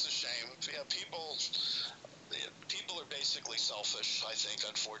a shame. People are basically selfish, I think,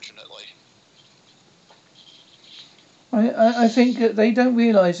 unfortunately. I think that they don't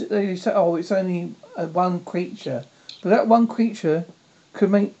realise that they say, oh, it's only one creature. But that one creature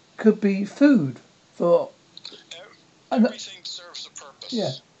could be food for... Everything serves a purpose.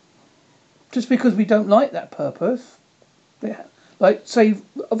 Yeah. Just because we don't like that purpose, like, say,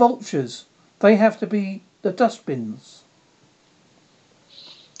 vultures, they have to be the dustbins.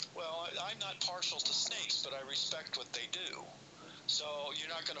 Well, I'm not partial to snakes, but I respect what they do. So you're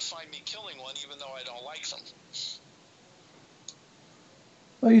not going to find me killing one, even though I don't like them.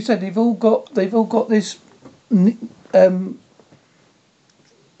 Well, you said they've all got this. It's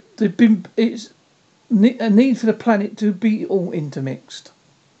a need for the planet to be all intermixed.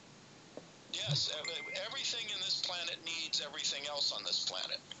 Yes, everything in this planet needs everything else on this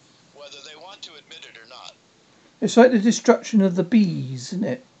planet, whether they want to admit it or not. It's like the destruction of the bees, isn't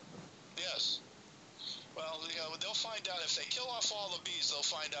it? Yes. Well, they'll find out if they kill off all the bees. They'll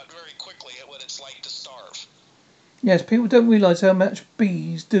find out very quickly what it's like to starve. Yes, people don't realise how much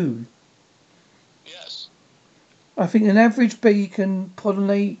bees do. Yes. I think an average bee can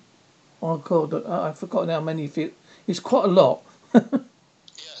pollinate. Oh God, I've forgotten how many. It's quite a lot.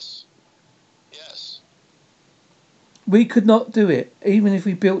 Yes. Yes. We could not do it, even if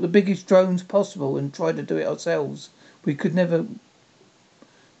we built the biggest drones possible and tried to do it ourselves. We could never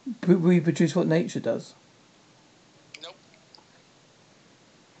reproduce what nature does. Nope.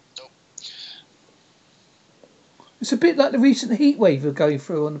 Nope. It's a bit like the recent heat wave we're going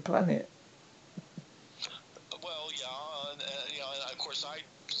through on the planet. Well, yeah, and of course I'm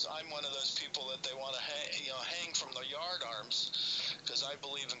one of those people that they want to hang from the yard arms, because I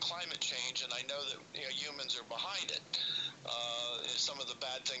believe in climate change and I know that humans are behind it. Some of the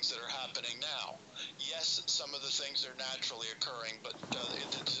bad things that are happening now. Yes, some of the things are naturally occurring, but to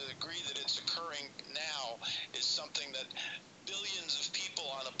the degree that it's occurring now is something that billions of people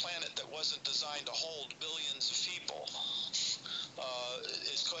on a planet that wasn't designed to hold billions of people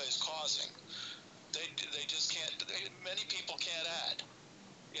is causing. They just can't. Many people can't add.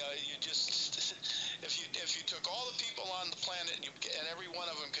 You just if you took all the people on the planet and every one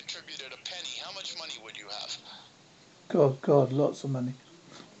of them contributed a penny, how much money would you have? God, lots of money.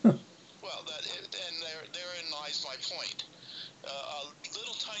 Well, and therein lies my point. A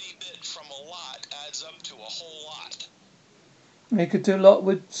little tiny bit from a lot adds up to a whole lot. They could do a lot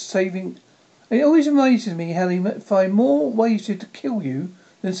with saving. It always amazes me how they find more ways to kill you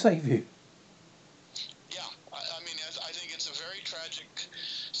than save you. Yeah, I mean, I think it's a very tragic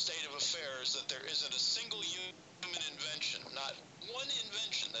state of affairs that there isn't a single human invention, not one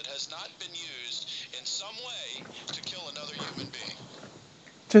invention that has not been used in some way to kill another human being.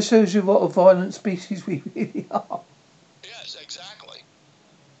 Just shows you what a violent species we really are. Yes, exactly.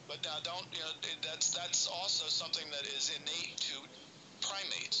 But now, that's also something that is innate to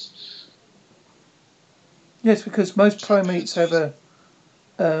primates. Yes, because most primates have a.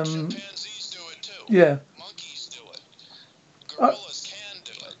 Chimpanzees do it too. Yeah. Monkeys do it. Gorillas can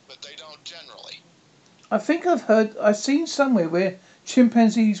do it, but they don't generally. I think I've seen somewhere where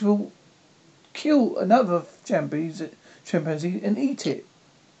chimpanzees will kill another chimpanzee and eat it.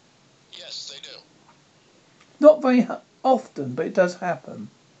 Yes, they do. Not very often, but it does happen.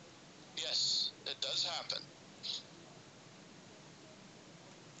 Yes, it does happen.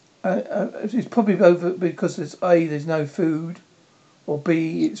 It's probably over because there's no food, or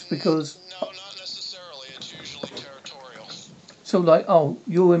B, it's because No, not necessarily. It's usually territorial. so like, oh,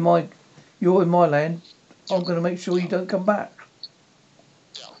 you're in my land. I'm Yeah, going to make sure you yeah, don't come back.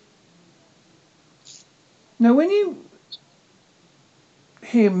 yeah. Now, when you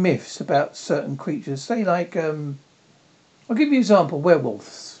hear myths about certain creatures, say like, I'll give you an example: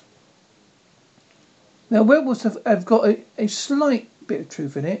 werewolves. Now, werewolves have got a slight bit of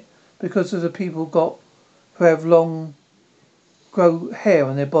truth in it because of the people who have long grow hair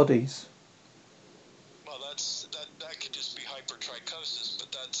on their bodies. Well, that could just be hypertrichosis,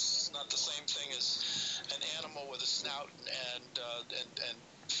 but that's not the same thing as an animal with a snout and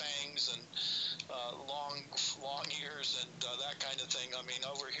fangs and long ears and that kind of thing. I mean,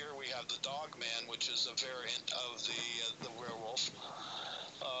 over here we have the dog man, which is a variant of the werewolf.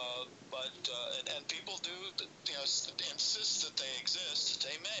 And people do, insist that they exist.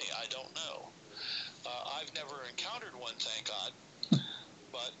 They may. I don't know. I've never encountered one, thank God.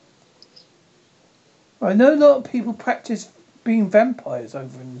 But I know a lot of people practice being vampires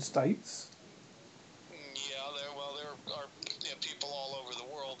over in the States. yeah, there are people all over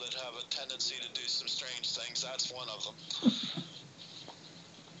the world that have a tendency to do some strange things. That's one of them.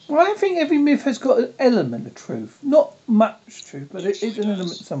 Well, I think every myth has got an element of truth. Not much truth, but it is Usually an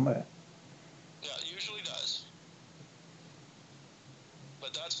element does. somewhere. Yeah, usually does.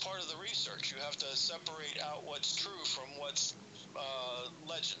 But that's part of the research. You have to separate out what's true from what's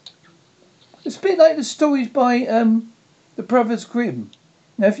legend. It's a bit like the stories by the Brothers Grimm.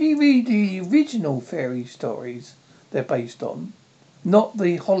 Now, if you read the original fairy stories they're based on, not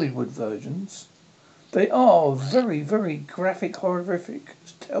the Hollywood versions, they are Right. very, very graphic, horrific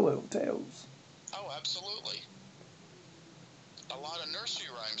tales. Oh, absolutely. A lot of nursery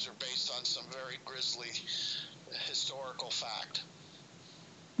rhymes are based on some very grisly historical fact.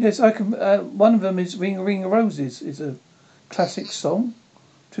 Yes, I can. One of them is "Ring a Ring of Roses" is a classic song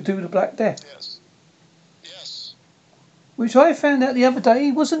to do with the Black Death, Yes. Yes. which I found out the other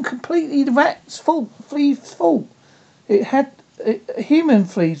day wasn't completely the rat's fault, flea's fault. It had human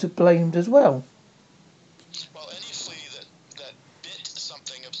fleas are blamed as well. Well, any flea that bit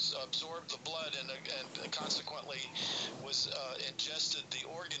something, absorbed the blood, and consequently was ingested the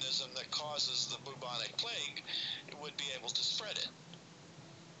organism that causes the bubonic plague, it would be able to spread it.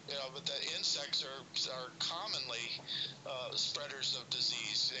 But the insects are commonly spreaders of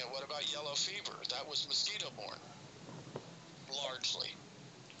disease. What about yellow fever? That was mosquito borne, largely.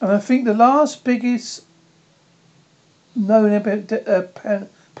 And I think the last biggest known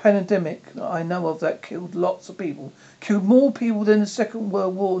pandemic that I know of that killed lots of people, killed more people than the Second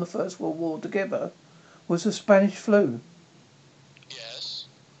World War and the First World War together, was the Spanish flu. Yes.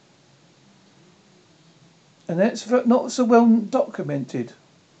 And that's not so well documented.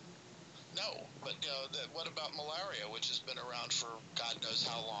 No, but what about malaria, which has been around for God knows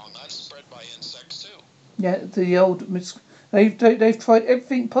how long? That's spread by insects too. Yeah, the old they've tried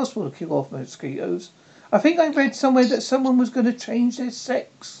everything possible to kill off mosquitoes. I think I Yeah. read somewhere that someone was going to change their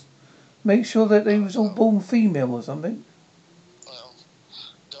sex, make sure that they was all Oh, born female or something. well,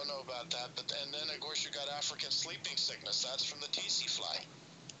 don't know about that. But and then of course you got African sleeping sickness. That's from the tsetse fly.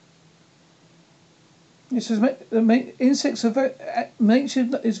 It says insects are nature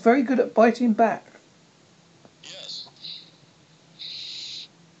is very good at biting back. Yes.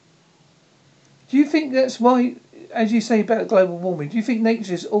 Do you think that's why, as you say about global warming, do you think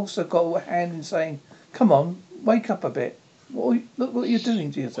nature's also got a hand in saying, "Come on, wake up a bit. Look what you're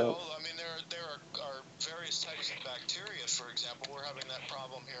doing to yourself." Well, I mean there are various types of bacteria. For example, we're having that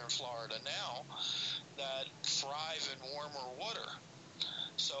problem here in Florida now that thrive in warmer water.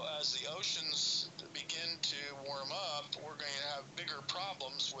 So as the oceans begin to warm up, we're going to have bigger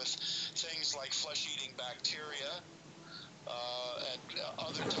problems with things like flesh-eating bacteria and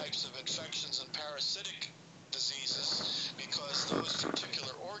other types of infections and parasitic diseases because those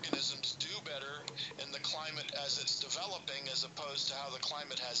particular organisms do better in the climate as it's developing as opposed to how the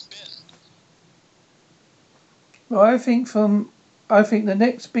climate has been. Well, I think the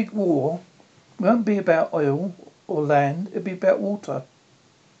next big war won't be about oil or land. It'll be about water.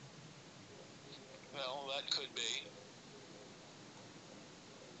 Well, that could be.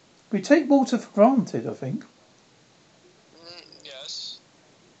 We take water for granted. I think Yes.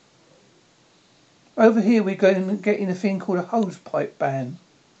 over here we're getting a thing called a hose pipe ban,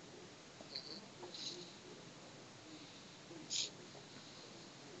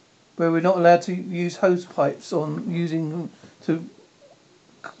 where we're not allowed to use hose pipes on using to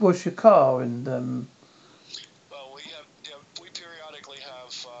wash your car and Well, we periodically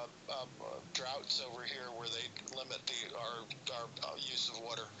have droughts over here where they limit our use of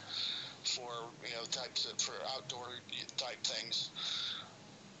water for for outdoor type things.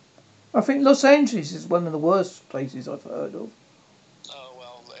 I think Los Angeles is one of the worst places I've heard of.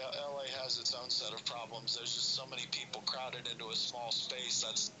 Well, LA has its own set of problems. There's just so many people crowded into a small space.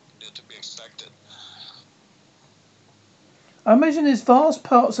 That's to be expected. I imagine there's vast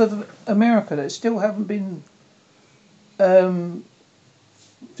parts of America that still haven't been um,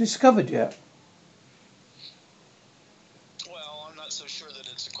 discovered yet. Well, I'm not so sure that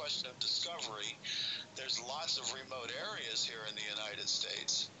it's a question of discovery. There's lots of remote areas here in the United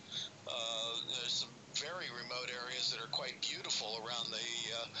States. There's some very remote areas that are quite beautiful around the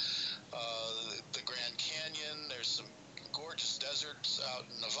Grand Canyon. There's some gorgeous deserts out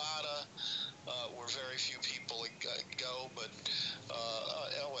in Nevada where very few people go, but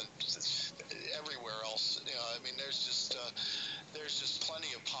and everywhere else. I mean, there's just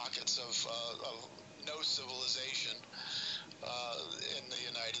plenty of pockets of no civilization in the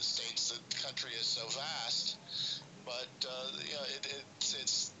United States. The country is so vast, but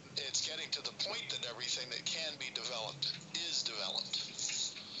it's getting to the point that everything that can be developed is developed.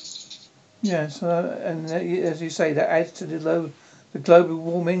 Yes, and as you say, that adds to the global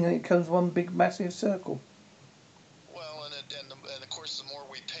warming, and it becomes one big massive circle. Well, and of course, the more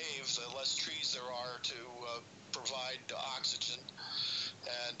we pave, the less trees there are to provide oxygen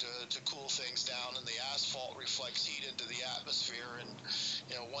and to cool things down, and the asphalt reflects heat into the atmosphere, and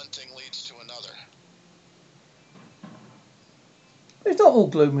one thing leads to another. It's not all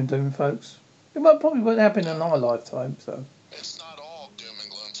gloom and doom, folks. Probably won't happen in our lifetime, so. It's not all doom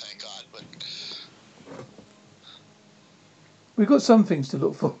and gloom, thank God, but We've got some things to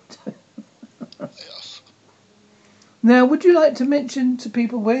look forward to. yeah. Now, would you like to mention to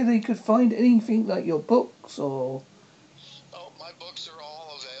people where they could find anything like your books or? Oh, my books are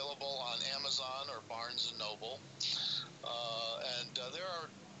all available on Amazon or Barnes and Noble, and there are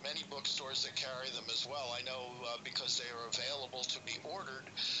many bookstores that carry them as well. I know because they are available to be ordered.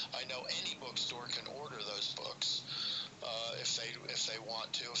 I know any bookstore can order those books if they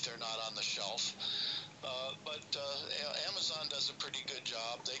want to, if they're not on the shelf. But Amazon does a pretty good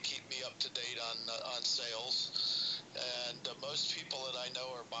job. They keep me up to date on sales, and most people that I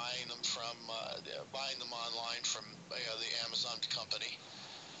know are buying them online from the Amazon company.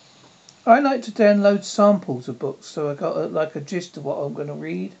 I like to download samples of books, so I got like a gist of what I'm going to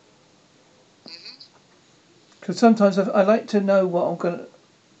read. Because sometimes I like to know what I'm going to,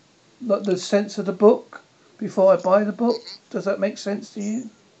 like the sense of the book before I buy the book. Does that make sense to you?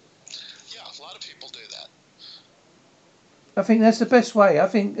 Yeah, a lot of people do that. I think that's the best way. I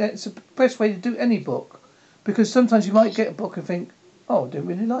think that's the best way to do any book, because sometimes you might get a book and think, "Oh, I didn't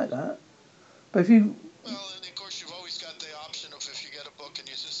really like that," but if you Well, and of course, you've always got the option of if you get a book and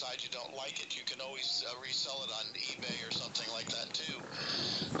you decide you don't like it, you can always resell it on eBay or something like that too.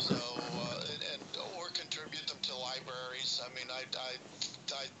 So, or contribute them to libraries. I mean, I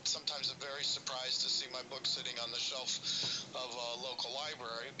sometimes am very surprised to see my book sitting on the shelf of a local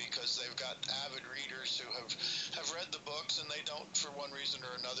library because they've got avid readers who have read the books and they don't, for one reason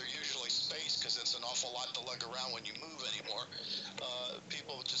or another, usually space because it's an awful lot to lug around when you move anymore.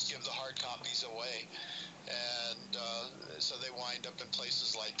 People just give the hard copies away, and so they wind up in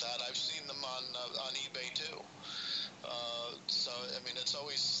places like that. I've seen them on eBay too. So I mean, it's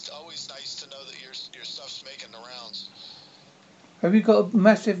always nice to know that your stuff's making the rounds. have you got a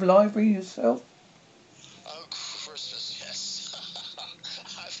massive library yourself? Oh, Christmas, yes.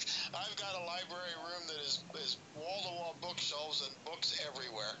 I've got a library room that is wall-to-wall bookshelves and books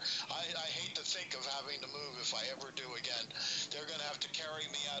everywhere. I hate to think of having to move if I ever do again. They're going to have to carry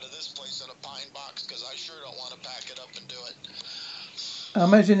me out of this place in a pine box because I sure don't want to pack it up and do it. I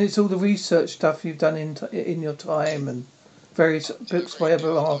imagine it's all the research stuff you've done in your time and various books by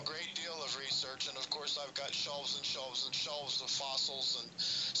Everard. A great deal of research, and of course I've got shelves and shelves and shelves of fossils and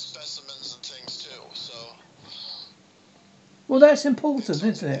specimens and things too. So. Well, that's important,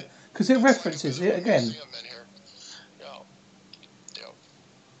 isn't it? Because it references it again. Yeah. Yeah.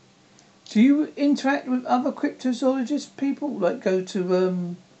 Do you interact with other cryptozoologist people? Like go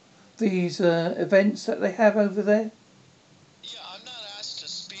to these events that they have over there? Yeah, I'm not asked to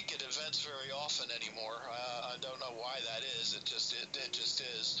speak at events very often anymore. I don't know why that is. It just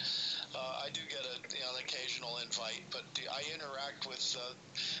is. I do get an occasional invite, but I interact with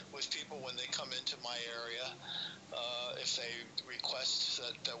people when they come into my area. If they request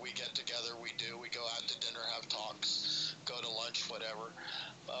that we get together, we do. We go out to dinner, have talks, go to lunch, whatever.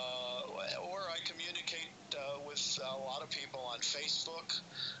 Or I communicate with a lot of people on Facebook.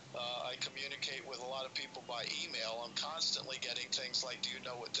 I communicate with a lot of people by email. I'm constantly getting things like, "Do you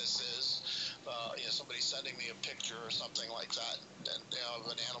know what this is?" Somebody sending me a picture or something like that, and of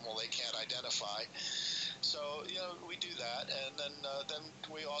an animal they can't identify. So, we do that, and then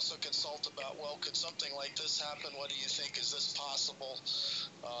we also consult about, well, could something like this happen? What do you think? Is this possible?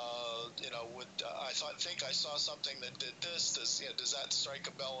 Think I saw something that did this. Does that strike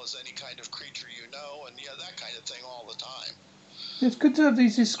a bell as any kind of creature you know? And that kind of thing all the time. It's good to have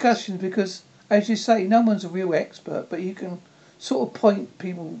these discussions because, as you say, no one's a real expert, but you can sort of point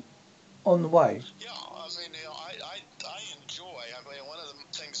people on the way. Yeah, I mean, I enjoy. I mean, one of the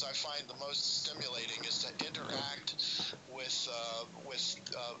things I find the most stimulating is to interact with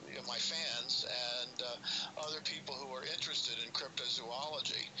my fans and other people who are interested in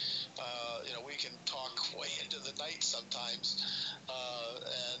cryptozoology. We can talk way into the night sometimes,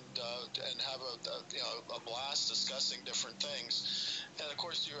 and have a blast discussing different things. And of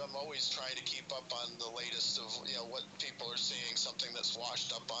course, I'm always trying to keep up on the latest of what people are seeing, something that's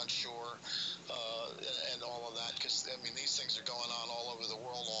washed up on shore, and all of that. Because I mean, these things are going on all over the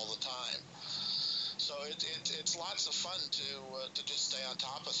world all the time. So it's lots of fun to just stay on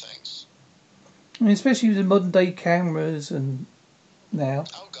top of things. I mean, especially with the modern day cameras and now.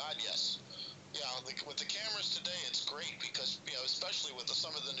 Oh God, yes. Yeah, with the cameras today, it's great because especially with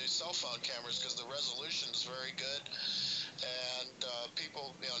some of the new cell phone cameras, because the resolution is very good, and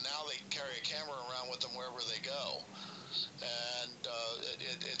people now they carry a camera around with them wherever they go. And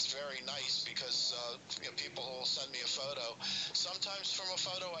it's very nice because people will send me a photo. Sometimes from a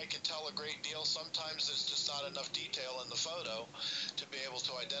photo I can tell a great deal. Sometimes there's just not enough detail in the photo to be able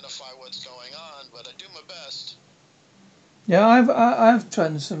to identify what's going on. But I do my best. Yeah, I've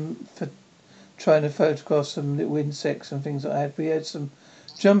tried trying to photograph some little insects and things like that. We had some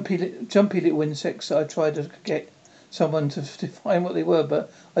jumpy little insects that I tried to get someone to define what they were,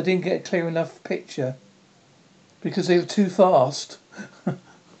 but I didn't get a clear enough picture because they were too fast. Yeah,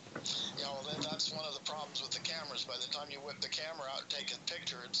 well, that's one of the problems with the cameras. By the time you whip the camera out and take a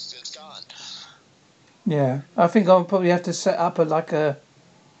picture, it's gone. Yeah, I think I'll probably have to set up a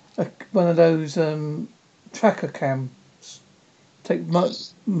one of those tracker cams. Take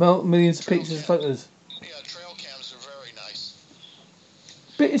Yes. millions of Trail pictures and cam. photos. Yeah, trail cams are very nice.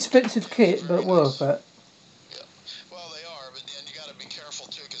 Bit expensive Trail cams kit, are but very worth nice. it. Yeah. Well, they are, but then you got to be careful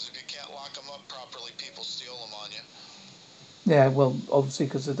too, because if you can't lock them up properly, people steal them on you. Yeah, well, obviously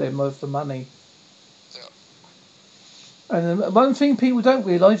because they're worth the money. Yeah. And one thing people don't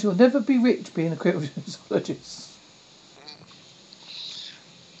realise, you'll never be rich being a cryptozoologist. Mm.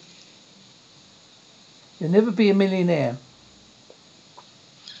 You'll never be a millionaire.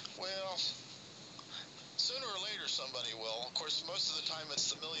 Well, sooner or later somebody will. Of course, most of the time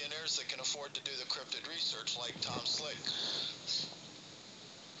it's the millionaires that can afford to do the cryptid research, like Tom Slick.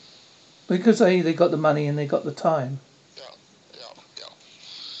 Because they got the money and they got the time. Yeah, yeah, yeah.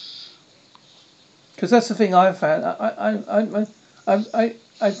 Because that's the thing I found. I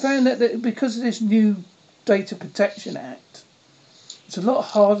found that because of this new Data Protection Act, it's a lot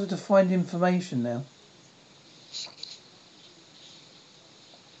harder to find information now.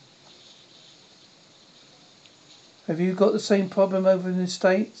 Have you got the same problem over in the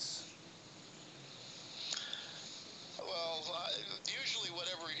States? Well, usually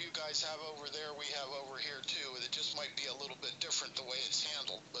whatever you guys have over there, we have over here too. It just might be a little bit different the way it's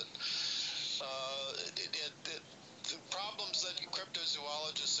handled, but the problems that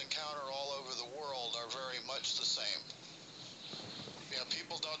cryptozoologists encounter all over the world are very much the same.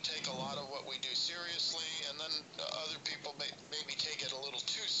 People don't take a lot of what we do seriously, and then other people maybe take it a little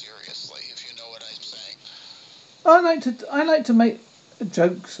too seriously, if you know what I'm saying. I like to make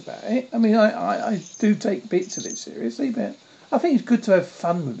jokes about it. I mean, I do take bits of it seriously, but I think it's good to have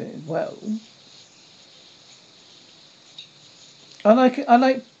fun with it as well. I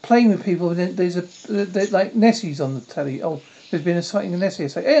like playing with people. There's like Nessie's on the telly. Oh, there's been a sighting of Nessie. I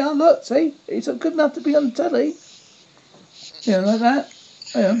say, hey, oh, look, see, it's good enough to be on the telly. Like that.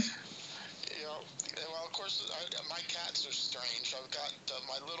 Yeah. Well, of course, my cats are strange. I've got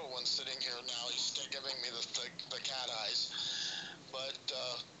my little one sitting here now. He's still giving me the cat eyes. But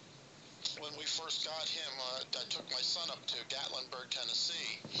when we first got him, I took my son up to Gatlinburg,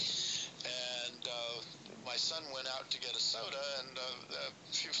 Tennessee, and my son went out to get a soda, and a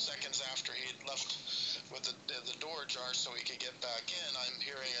few seconds after he had left with the door ajar so he could get back in, I'm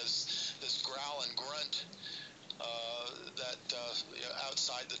hearing this growl and grunt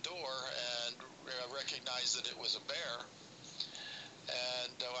outside the door, and recognized that it was a bear.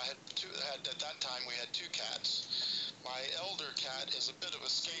 And at that time we had two cats. My elder cat is a bit of a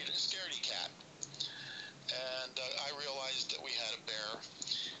scaredy cat, and I realized that we had a bear,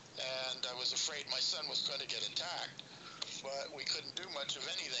 and I was afraid my son was going to get attacked, but we couldn't do much of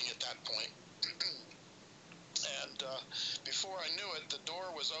anything at that point. And before I knew it, the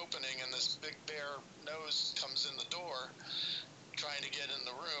door was opening, and this big bear nose comes in the door, trying to get in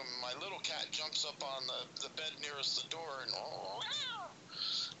the room. My little cat jumps up on the bed nearest the door and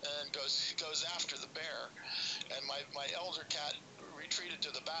goes after the bear. And my elder cat retreated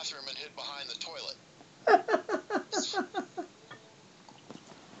to the bathroom and hid behind the toilet.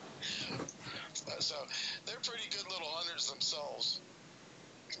 So they're pretty good little hunters themselves.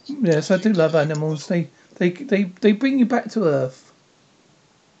 Yes, I do love animals. They bring you back to earth.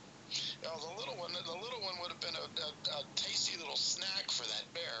 Now, the little one would have been a tasty little snack for that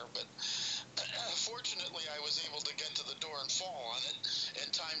bear, but fortunately I was able to get to the door and fall on it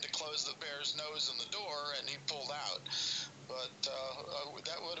in time to close the bear's nose in the door, and he pulled out. But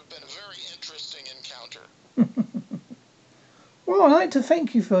that would have been a very interesting encounter. Well, I'd like to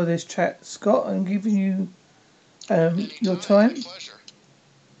thank you for this chat, Scott, and giving you your time. My pleasure.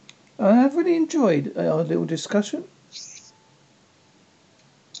 I've really enjoyed our little discussion.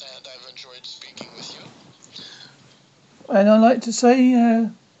 And I've enjoyed speaking with you. And I'd like to say,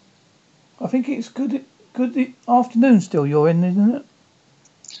 I think it's good afternoon still you're in, isn't it?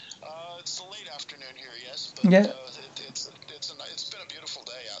 It's the late afternoon here, yes. But yeah. It's been a beautiful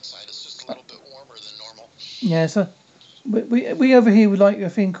day outside. It's just a little bit warmer than normal. Yeah, so we over here we like a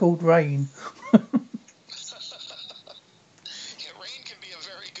thing called rain. Yeah, rain can be a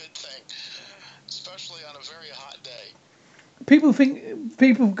very good thing, especially on a very hot day. People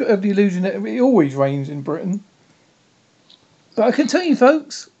have the illusion that it always rains in Britain. But I can tell you,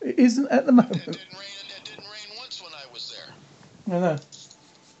 folks, it isn't at the moment. It didn't rain once when I was there. I know.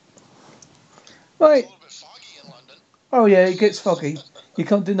 Right. It's a little bit foggy in London. Oh yeah, it gets foggy. You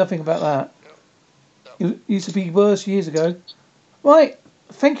can't do nothing about that. Yep. It used to be worse years ago. Right.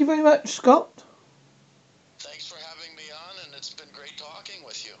 Thank you very much, Scott. Thanks for having me on, and it's been great talking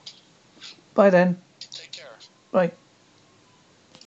with you. Bye then. Take care. Bye.